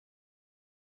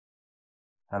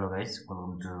Hello guys,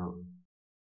 welcome to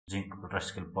Zynq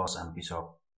Ultrascale Plus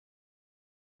MPSoC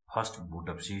first boot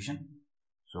up session.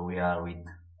 So we are with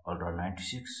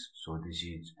Ultra96. So this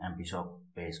is MPSoC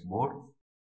based board.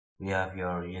 We have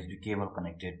your USB cable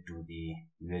connected to the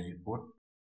USB port.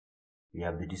 We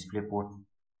have the display port.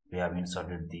 We have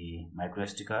inserted the micro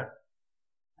SD card,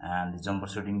 and the jumper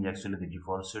setting is actually the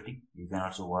default setting. You can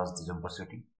also watch the jumper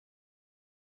setting.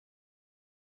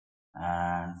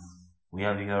 And we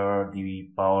have here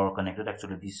the power connector.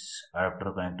 Actually this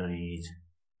adapter connector is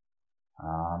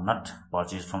not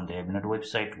purchased from the Avnet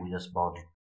website. We just bought it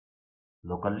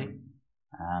locally,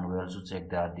 and we also check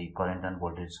that the current and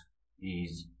voltage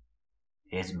is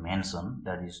as mentioned,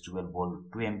 that is 12 volt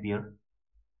 2 ampere.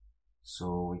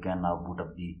 So we can now boot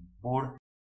up the board.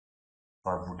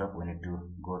 For boot up we need to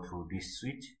go through this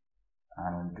switch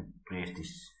and we need to press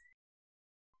this.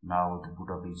 Now the boot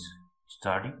up is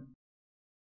starting.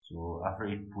 So after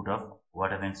it boot up,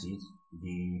 what happens is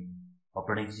the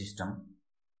operating system,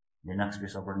 Linux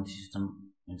based operating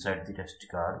system inside the SD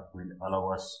card will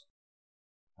allow us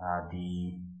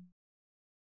the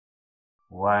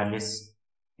wireless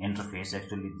interface.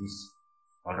 Actually this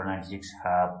Ultra96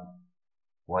 have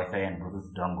Wi-Fi and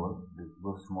Bluetooth dongle, the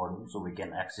Bluetooth module, so we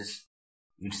can access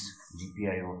its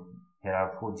GPIO. Here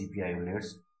are 4 GPIO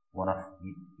layers. One of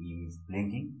it is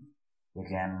blinking. We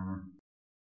can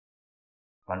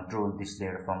control this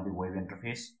layer from the web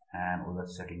interface, and other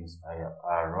settings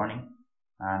are running.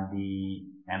 And the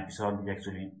MPSoC is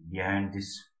actually behind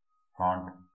this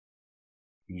front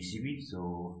PCB.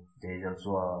 So there is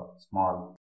also a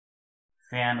small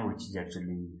fan which is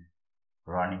actually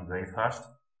running very fast,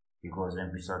 because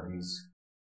MPSoC is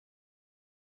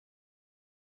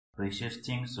precious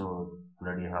thing. So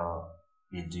already have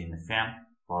it in fan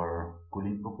for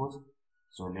cooling purpose.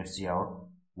 So let's see our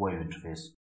web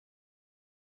interface.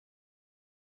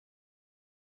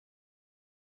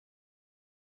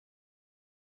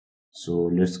 So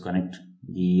let's connect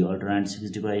the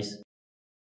Ultra96 device.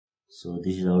 So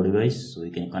this is our device, so we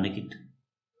can connect it.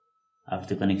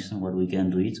 After the connection, what we can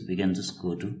do is we can just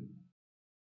go to,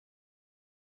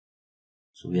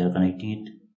 so we are connecting it.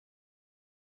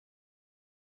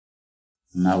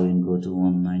 Now we can go to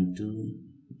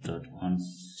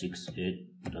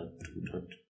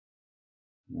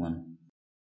 192.168.2.1.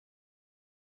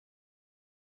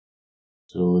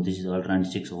 So this is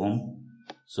Ultra96 home.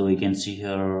 So we can see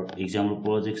here example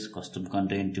projects, custom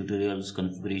content, tutorials,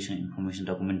 configuration, information,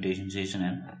 documentation session,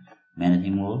 and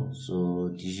managing more. So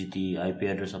this is the IP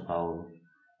address of our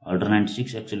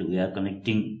Ultra96. Actually we are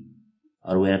connecting,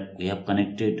 or we have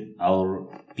connected our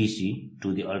PC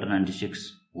to the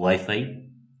Ultra96 Wi-Fi.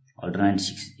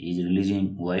 Ultra96 is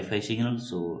releasing Wi-Fi signal,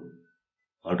 so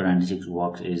Ultra96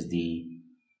 works as the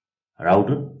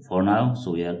router for now.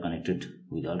 So we are connected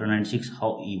with Ultra96.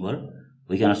 However,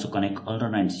 we can also connect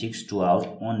Ultra96 to our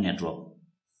own network.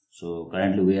 So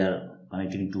currently we are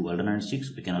connecting to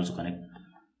Ultra96. We can also connect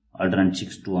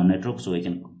Ultra96 to our network, so we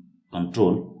can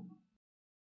control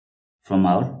from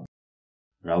our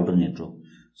router network.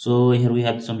 So here we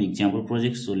have some example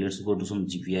projects. So let's go to some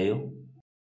GPIO,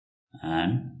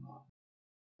 and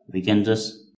we can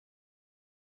just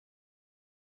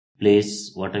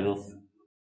place what type of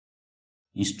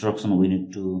instruction we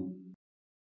need to.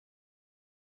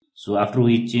 So after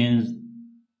we change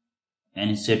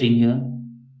any setting here,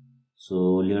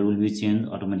 so layer will be changed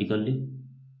automatically.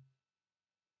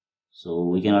 So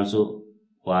we can also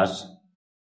watch.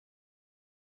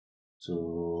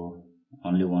 So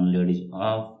only one layer is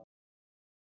off,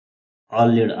 all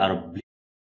layers are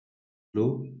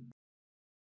blue.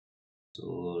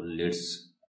 So let's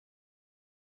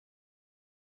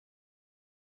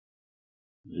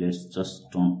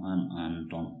just turn on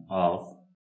and turn off.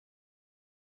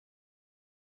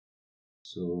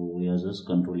 So we are just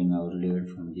controlling our layer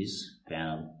from this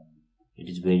panel. It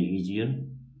is very easier,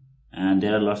 and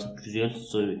there are lots of tutorials.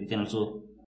 So you can also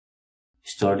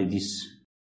start this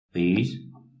page,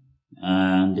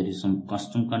 and there is some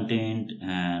custom content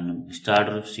and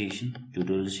starter session,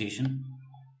 tutorial session,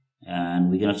 and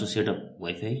we can also set up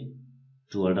Wi-Fi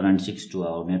to Ultra96 to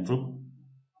our network.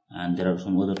 And there are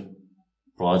some other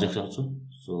projects also,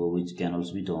 so which can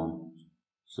also be done.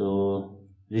 So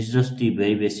this is just the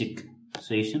very basic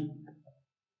session.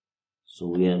 So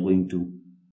we are going to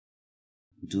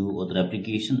do other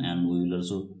application, and we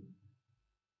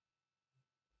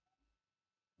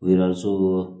will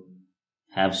also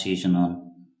have session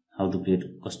on how to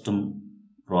create custom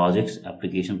projects,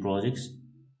 application projects.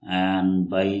 And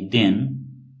by then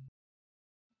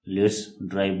let's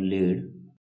drive lead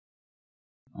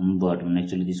on button.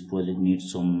 Actually this project needs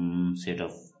some set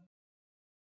of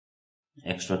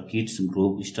extra kits,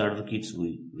 group starter kits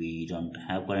we don't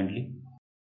have currently.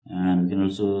 And we can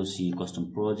also see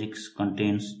custom projects,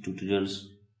 contents, tutorials.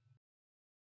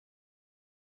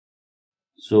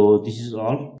 So this is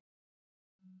all.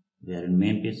 We are in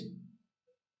main page.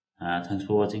 Thanks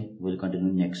for watching. We'll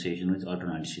continue next session with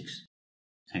Ultra96.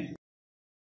 Thank you.